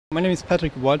My name is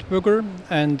Patrick Waldburger,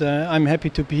 and I'm happy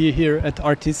to be here at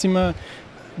Artissima.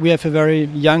 We have a very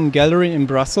young gallery in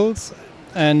Brussels,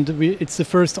 and it's the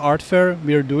first art fair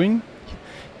we are doing.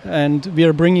 And we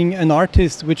are bringing an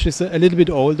artist which is a little bit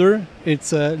older.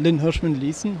 It's Lynn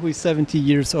Leeson, who is 70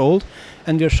 years old,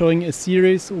 and we are showing a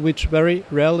series which very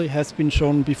rarely has been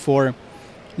shown before.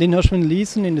 Lynn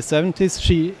Leeson in the 70s,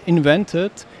 she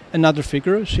invented another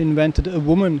figure. She invented a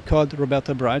woman called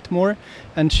Roberta Breitmore,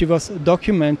 and she was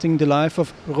documenting the life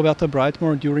of Roberta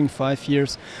Breitmore during 5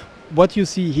 years. What you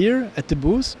see here at the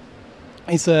booth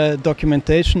is a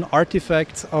documentation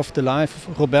artifacts of the life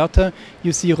of Roberta.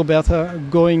 You see Roberta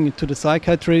going to the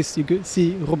psychiatrist, you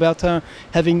see Roberta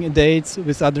having dates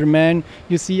with other men,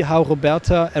 you see how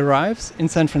Roberta arrives in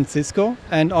San Francisco,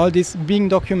 and all this being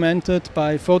documented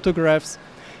by photographs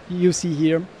you see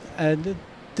here.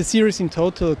 The series in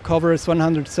total covers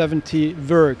 170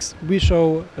 works. We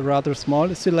show a rather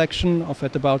small selection of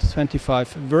at about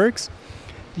 25 works.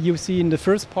 You see in the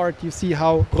first part, you see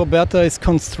how Roberta is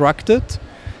constructed,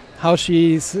 how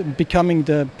she is becoming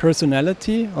the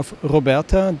personality of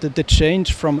Roberta, the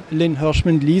change from Lynn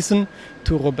Leeson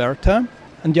to Roberta.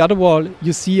 On the other wall,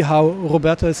 you see how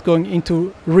Roberta is going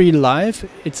into real life.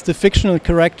 It's the fictional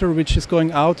character which is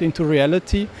going out into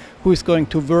reality, who is going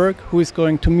to work, who is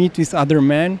going to meet with other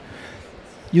men.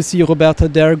 You see Roberta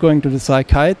there going to the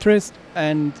psychiatrist.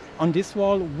 And on this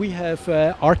wall, we have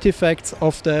artifacts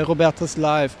of the Roberta's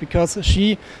life, because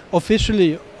she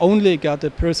officially only got a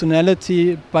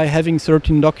personality by having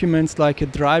certain documents like a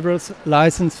driver's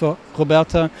license for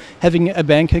Roberta, having a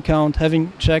bank account,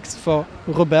 having checks for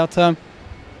Roberta.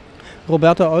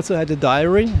 Roberta also had a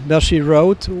diary where she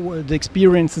wrote the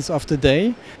experiences of the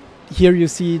day. Here you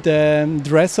see the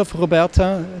dress of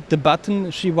Roberta, the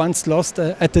button she once lost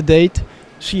at the date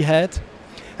she had.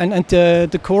 And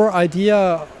the core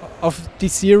idea of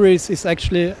this series is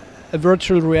actually a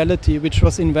virtual reality which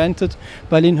was invented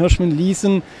by Lynn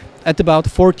Leeson at about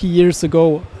 40 years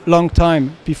ago, long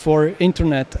time before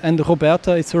internet. And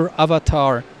Roberta is her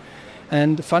avatar.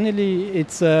 And funnily,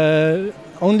 it's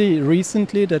only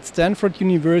recently that Stanford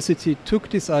University took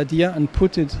this idea and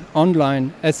put it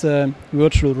online as a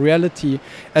virtual reality,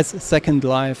 as Second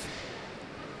Life.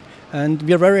 And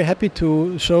we are very happy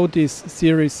to show this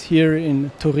series here in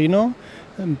Torino,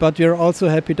 but we are also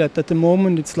happy that at the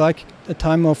moment it's like a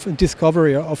time of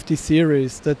discovery of this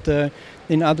series, that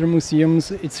in other museums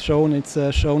it's shown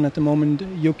at the moment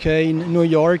UK, in New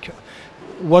York.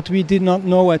 What we did not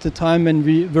know at the time when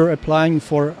we were applying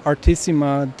for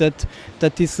Artissima, that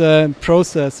this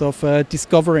process of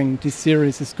discovering this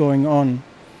series is going on.